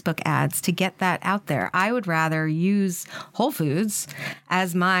 Facebook ads to get that out there. I would rather use Whole Foods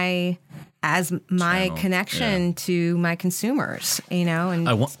as my channel, connection to my consumers,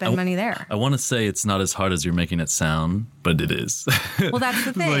 and spend money there. I want to say it's not as hard as you're making it sound, but it is. Well, that's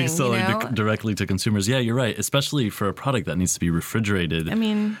the thing. Like selling directly to consumers. Yeah, you're right. Especially for a product that needs to be refrigerated. I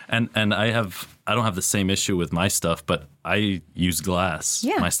mean, and I don't have the same issue with my stuff, but I use glass.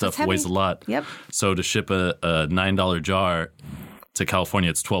 Yeah, my stuff weighs a lot. Yep. So to ship a $9 jar to California,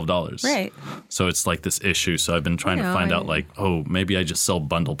 it's $12. Right. So it's like this issue. So I've been trying to find out like, maybe I just sell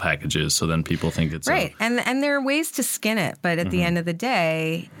bundle packages. So then people think it's right. And there are ways to skin it. But at the end of the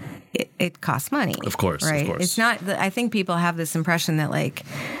day, it costs money. Of course. Right. Of course. It's not, I think people have this impression that like,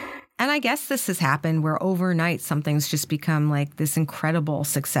 and I guess this has happened where overnight something's just become like this incredible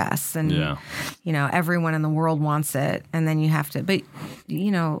success. And, everyone in the world wants it. And then you have to, but,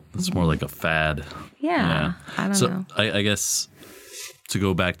 it's more like a fad. Yeah. I don't know. I guess to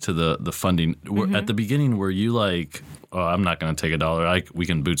go back to the funding, at the beginning, were you like, oh, I'm not going to take $1. We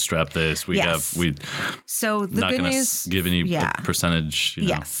can bootstrap this. So the not going to give any percentage.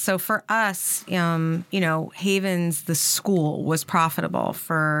 Yes. So for us, Havens, the school was profitable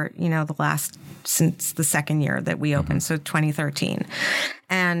for, since the second year that we opened, so 2013.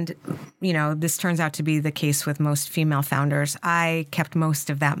 And, this turns out to be the case with most female founders. I kept most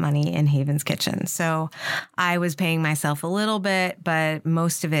of that money in Havens Kitchen. So I was paying myself a little bit, but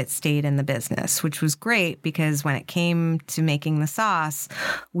most of it stayed in the business, which was great because when it came to making the sauce,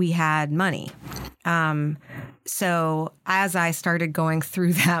 we had money. So as I started going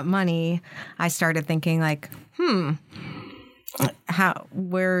through that money, I started thinking like,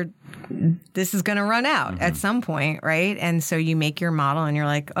 where this is going to run out at some point, right? And so you make your model and you're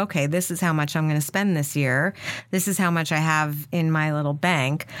like, okay, this is how much I'm going to spend this year. This is how much I have in my little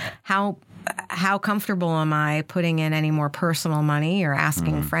bank. How comfortable am I putting in any more personal money or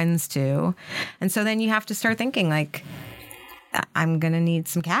asking friends to? And so then you have to start thinking like, I'm going to need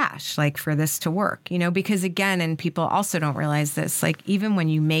some cash like for this to work, because again, and people also don't realize this, like even when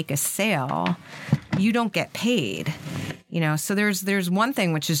you make a sale, you don't get paid. So there's one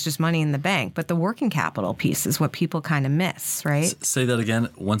thing, which is just money in the bank, but the working capital piece is what people kind of miss, right? Say that again.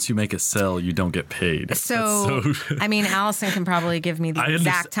 Once you make a sale, you don't get paid. So I mean, Allison can probably give me the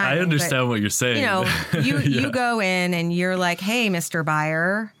exact time. I understand what you're saying. You go in and you're like, hey, Mr.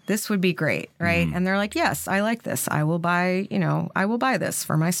 Buyer, this would be great, right? And they're like, yes, I like this. I will buy this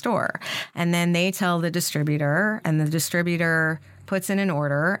for my store. And then they tell the distributor, and the distributor puts in an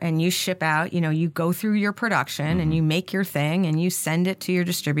order, and you ship out, you go through your production and you make your thing and you send it to your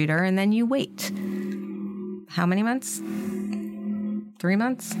distributor, and then you wait. How many months? 3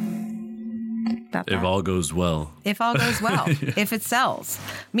 months? If all goes well. If all goes well. If it sells.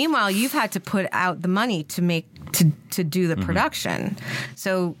 Meanwhile, you've had to put out the money to do the production.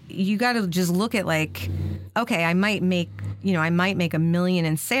 So you got to just look at like, okay, I might make $1 million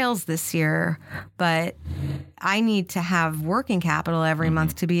in sales this year, but I need to have working capital every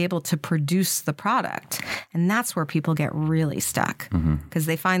month to be able to produce the product. And that's where people get really stuck because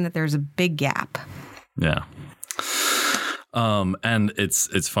they find that there's a big gap. Yeah. And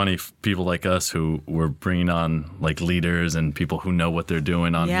it's funny, people like us who we're bringing on like leaders and people who know what they're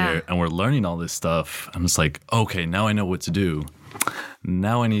doing on here, and we're learning all this stuff. I'm just like, okay, now I know what to do.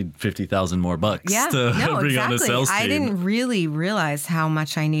 Now I need $50,000 more bucks to bring on a sales team. I didn't really realize how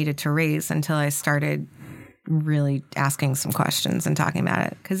much I needed to raise until I started really asking some questions and talking about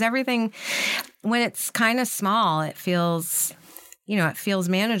it. Because everything, when it's kind of small, it feels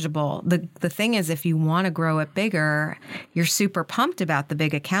manageable. The thing is, if you want to grow it bigger, you're super pumped about the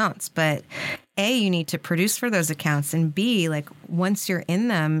big accounts. But A, you need to produce for those accounts. And B, like once you're in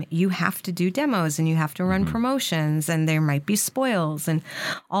them, you have to do demos and you have to run promotions and there might be spoils. And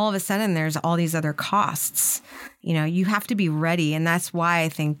all of a sudden there's all these other costs. You have to be ready. And that's why I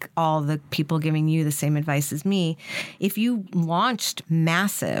think all the people giving you the same advice as me, if you launched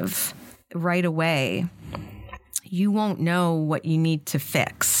massive right away, you won't know what you need to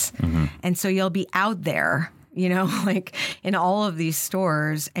fix. And so you'll be out there, like in all of these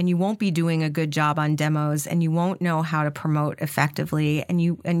stores, and you won't be doing a good job on demos, and you won't know how to promote effectively. And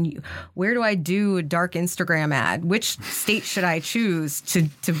you where do I do a dark Instagram ad? Which state should I choose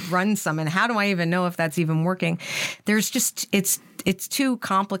to run some? And how do I even know if that's even working? There's just, it's too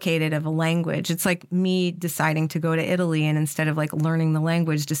complicated of a language. It's like me deciding to go to Italy and instead of like learning the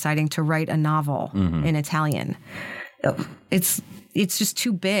language, deciding to write a novel in Italian. It's just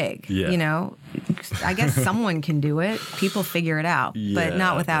too big, I guess someone can do it. People figure it out, but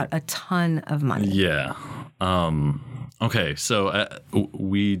not without a ton of money. Yeah. Okay. So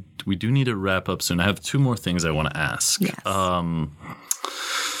we do need to wrap up soon. I have two more things I want to ask. Yes.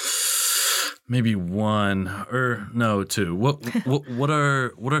 Maybe one or no, two. What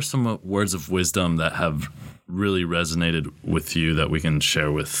are some words of wisdom that have really resonated with you that we can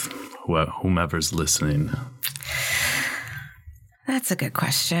share with whomever's listening? That's a good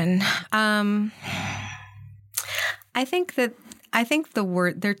question. I think the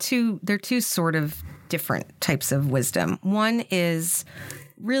word, they're two sort of different types of wisdom. One is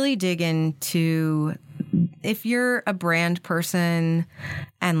really dig into, if you're a brand person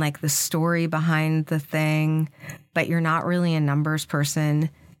and like the story behind the thing, but you're not really a numbers person,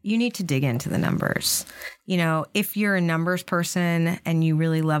 you need to dig into the numbers. If you're a numbers person and you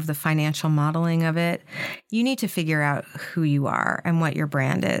really love the financial modeling of it, you need to figure out who you are and what your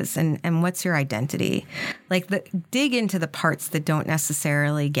brand is and what's your identity. Dig into the parts that don't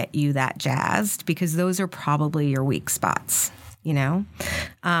necessarily get you that jazzed, because those are probably your weak spots, and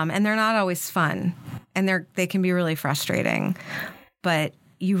they're not always fun, and they can be really frustrating, but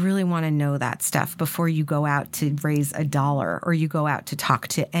you really want to know that stuff before you go out to raise $1 or you go out to talk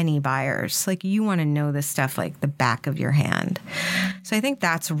to any buyers. You want to know this stuff like the back of your hand. So I think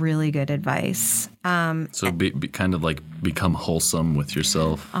that's really good advice. So be kind of like become wholesome with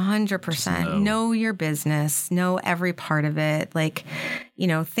yourself. 100%. Know your business. Know every part of it.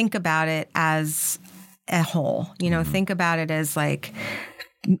 Think about it as a whole. Think about it as like,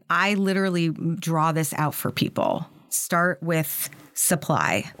 I literally draw this out for people. Start with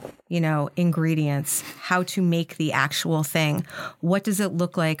supply, ingredients, how to make the actual thing. What does it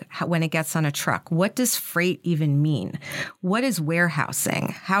look like when it gets on a truck? What does freight even mean? What is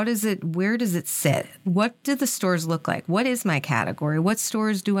warehousing? Where does it sit? What do the stores look like? What is my category? What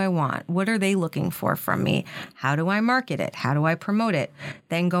stores do I want? What are they looking for from me? How do I market it? How do I promote it?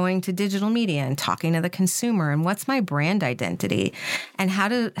 Then going to digital media and talking to the consumer, and what's my brand identity? And how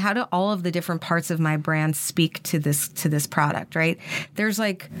do all of the different parts of my brand speak to this product, right? There's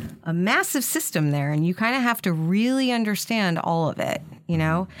like a massive system there, and you kind of have to really understand all of it,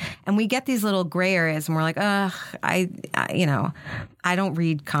 and we get these little gray areas and we're like, I don't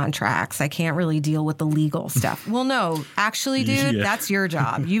read contracts. I can't really deal with the legal stuff. Well, no, actually, dude, that's your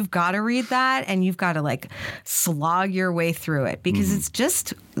job. You've got to read that, and you've got to like slog your way through it, because it's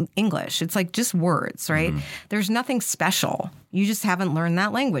just English. It's like just words, right? There's nothing special. You just haven't learned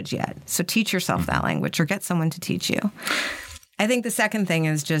that language yet. So teach yourself that language or get someone to teach you. I think the second thing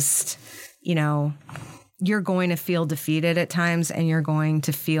is just, you're going to feel defeated at times, and you're going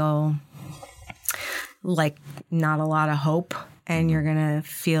to feel like not a lot of hope, and you're going to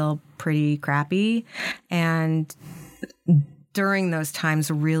feel pretty crappy. And during those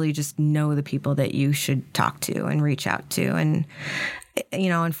times, really just know the people that you should talk to and reach out to. And,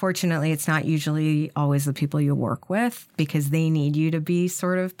 unfortunately, it's not usually always the people you work with, because they need you to be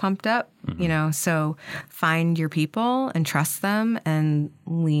sort of pumped up, so find your people and trust them and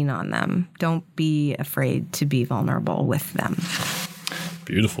lean on them. Don't be afraid to be vulnerable with them.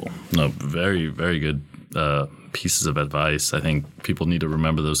 Beautiful. No, very, very good pieces of advice. I think people need to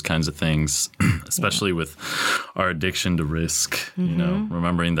remember those kinds of things, especially with our addiction to risk,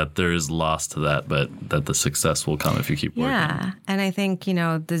 remembering that there is loss to that, but that the success will come if you keep working. Yeah. And I think,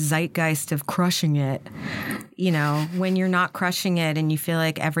 the zeitgeist of crushing it, when you're not crushing it and you feel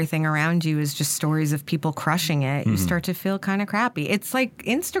like everything around you is just stories of people crushing it, you start to feel kind of crappy. It's like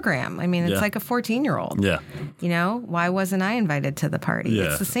Instagram. I mean, it's like a 14-year-old. Yeah. Why wasn't I invited to the party? Yeah.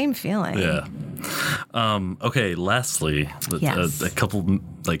 It's the same feeling. Yeah. Okay. Lastly, a couple,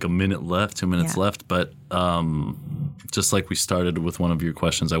 like a minute left, 2 minutes left, but just like we started with one of your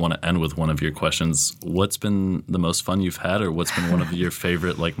questions, I want to end with one of your questions. What's been the most fun you've had, or what's been one of your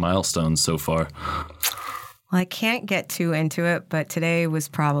favorite milestones so far? Well, I can't get too into it, but today was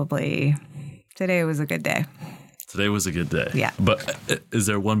a good day. Today was a good day. Yeah. But is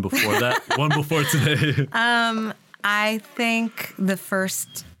there one before that? One before today? I think the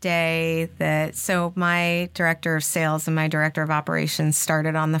first day so my director of sales and my director of operations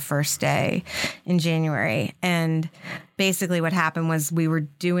started on the first day in January. And basically what happened was we were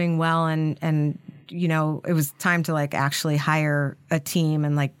doing well and it was time to like actually hire a team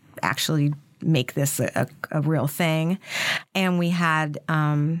and like actually make this a real thing. And we had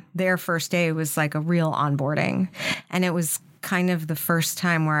their first day was like a real onboarding. And it was kind of the first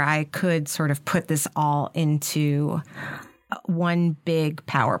time where I could sort of put this all into one big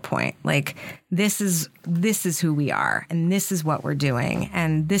PowerPoint. Like this is who we are, and this is what we're doing,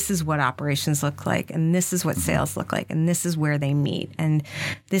 and this is what operations look like, and this is what sales look like, and this is where they meet, and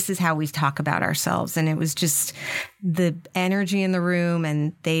this is how we talk about ourselves. And it was just the energy in the room,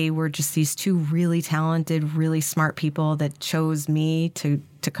 and they were just these two really talented, really smart people that chose me to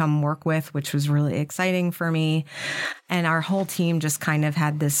come work with, which was really exciting for me. And our whole team just kind of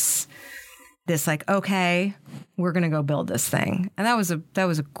had this like, okay, we're going to go build this thing. And that was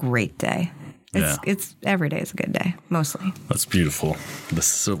a great day. It's every day is a good day, mostly. That's beautiful.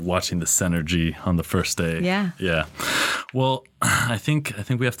 Watching the synergy on the first day. Yeah. Well, I think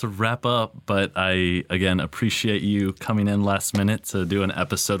we have to wrap up, but I, again, appreciate you coming in last minute to do an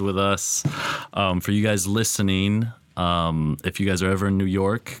episode with us. For you guys listening, if you guys are ever in New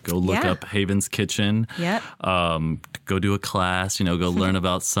York, go look up Haven's Kitchen. Yep. Go do a class, go learn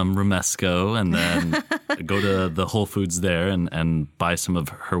about some romesco, and then go to the Whole Foods there and buy some of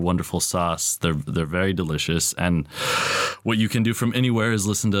her wonderful sauce. They're very delicious. And what you can do from anywhere is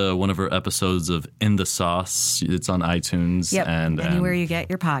listen to one of her episodes of In the Sauce. It's on iTunes. Yep. And anywhere you get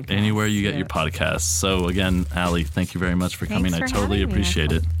your podcast. Anywhere you get your podcasts. So again, Allie, thank you very much for coming. I totally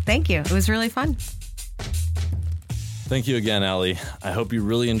appreciate it. Thank you. It was really fun. Thank you again, Allie. I hope you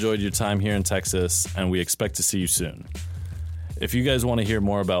really enjoyed your time here in Texas, and we expect to see you soon. If you guys want to hear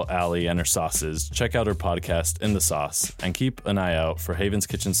more about Allie and her sauces, check out her podcast, In the Sauce, and keep an eye out for Haven's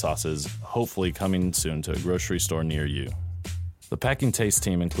Kitchen sauces, hopefully coming soon to a grocery store near you. The Packing Taste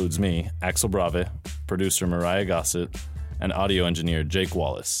team includes me, Axel Brave, producer Mariah Gossett, and audio engineer Jake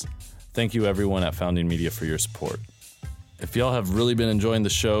Wallace. Thank you, everyone at Founding Media, for your support. If y'all have really been enjoying the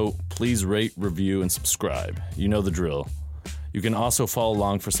show, please rate, review, and subscribe. You know the drill. You can also follow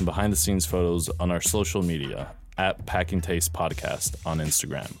along for some behind-the-scenes photos on our social media at Packing Taste Podcast on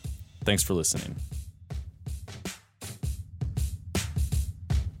Instagram. Thanks for listening.